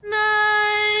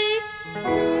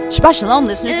Shabbat Shalom,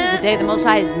 listeners. This is the day the Most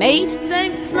High has made.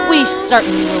 We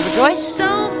certainly will rejoice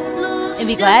and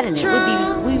be glad in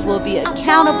it. We will be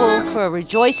accountable for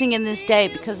rejoicing in this day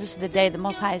because this is the day the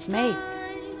Most High has made.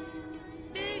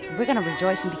 We're going to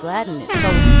rejoice and be glad in it.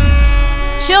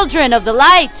 So, children of the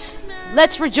light,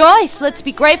 let's rejoice. Let's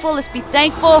be grateful. Let's be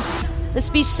thankful. Let's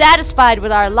be satisfied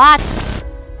with our lot.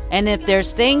 And if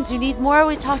there's things you need more,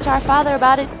 we talk to our Father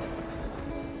about it.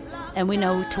 And we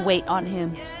know to wait on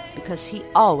Him because He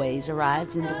always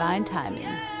arrives in divine timing.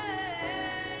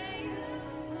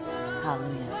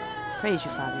 Hallelujah. Praise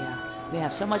you, Father Yah. We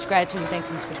have so much gratitude and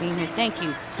thankfulness for being here. Thank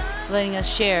you for letting us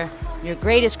share your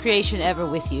greatest creation ever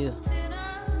with you.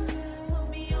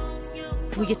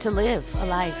 We get to live a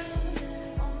life.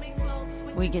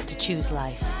 We get to choose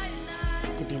life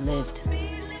to be lived.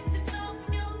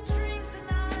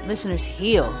 Listeners,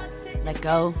 heal. Let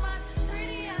go.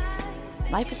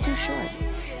 Life is too short.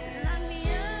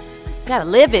 You gotta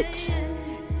live it.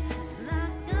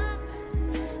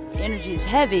 The energy is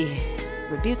heavy.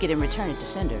 Rebuke it and return it to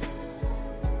sender.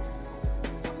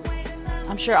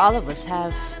 I'm sure all of us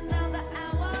have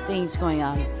things going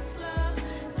on.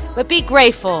 But be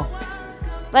grateful.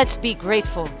 Let's be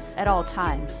grateful at all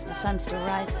times. The sun still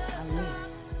rises. Hallelujah.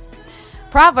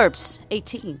 Proverbs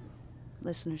 18.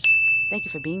 Listeners, thank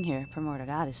you for being here. Primordial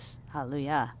Goddess.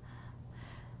 Hallelujah.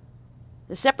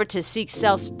 The separatist seeks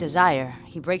self-desire.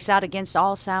 He breaks out against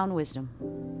all sound wisdom.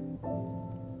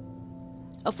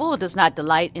 A fool does not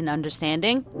delight in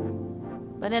understanding,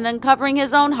 but in uncovering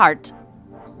his own heart.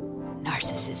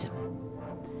 Narcissism.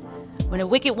 When a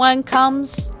wicked one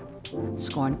comes,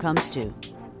 scorn comes too.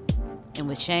 And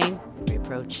with shame,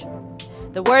 reproach.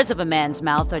 The words of a man's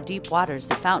mouth are deep waters.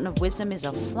 The fountain of wisdom is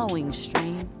a flowing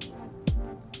stream.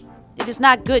 It is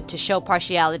not good to show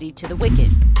partiality to the wicked,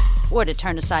 or to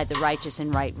turn aside the righteous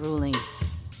in right ruling.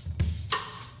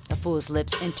 A fool's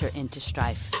lips enter into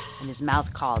strife, and his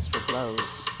mouth calls for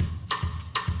blows.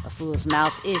 A fool's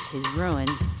mouth is his ruin,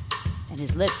 and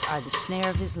his lips are the snare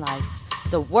of his life.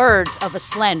 The words of a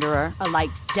slanderer are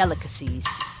like delicacies,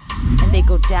 and they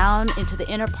go down into the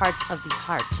inner parts of the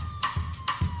heart.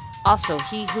 Also,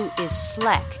 he who is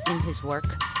slack in his work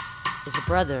is a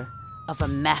brother of a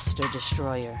master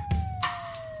destroyer.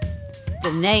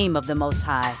 The name of the Most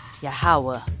High,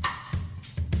 Yahweh,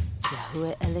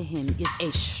 Yahuwah Elohim, is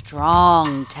a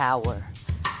strong tower.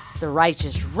 The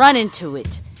righteous run into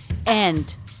it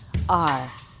and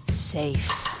are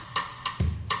safe.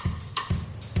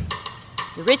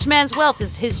 The rich man's wealth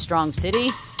is his strong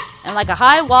city, and like a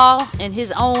high wall in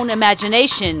his own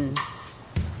imagination.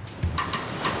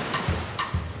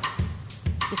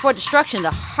 Before destruction,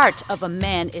 the heart of a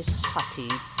man is haughty,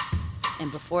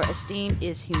 and before esteem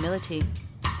is humility.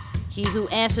 He who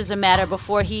answers a matter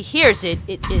before he hears it,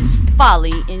 it is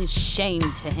folly and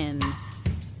shame to him.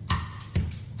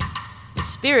 The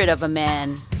spirit of a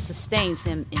man sustains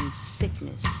him in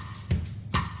sickness.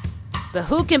 But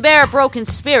who can bear a broken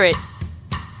spirit?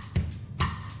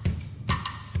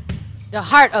 The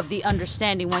heart of the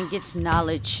understanding one gets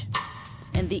knowledge,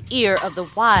 and the ear of the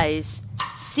wise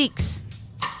seeks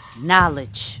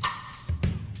knowledge.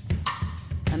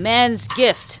 A man's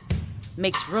gift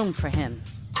makes room for him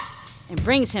and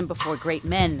brings him before great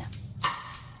men.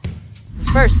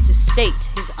 First to state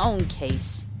his own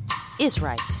case is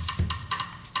right,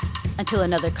 until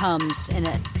another comes and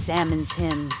examines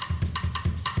him.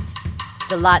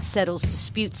 The lot settles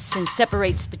disputes and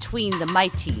separates between the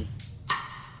mighty.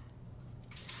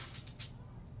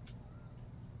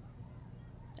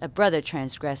 A brother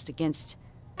transgressed against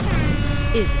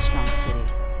is a strong city,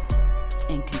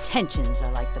 and contentions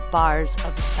are like the bars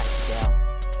of the citadel.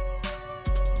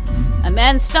 A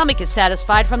man's stomach is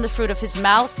satisfied from the fruit of his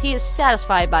mouth. He is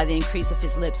satisfied by the increase of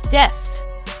his lips. Death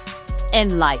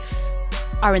and life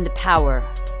are in the power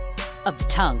of the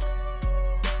tongue,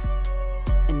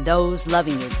 and those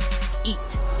loving it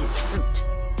eat its fruit.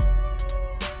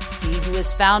 He who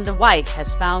has found a wife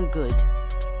has found good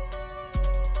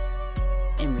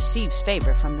and receives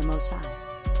favor from the Most High.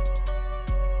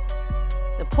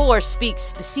 The poor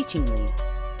speaks beseechingly,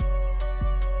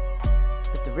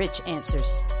 but the rich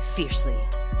answers fiercely.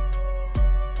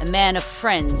 A man of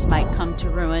friends might come to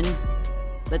ruin,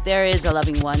 but there is a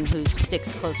loving one who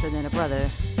sticks closer than a brother.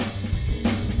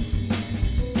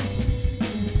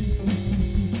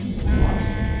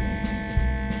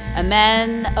 A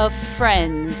man of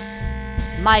friends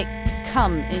might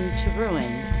come into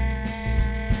ruin,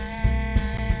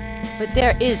 but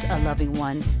there is a loving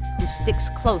one who sticks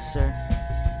closer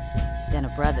than a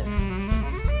brother.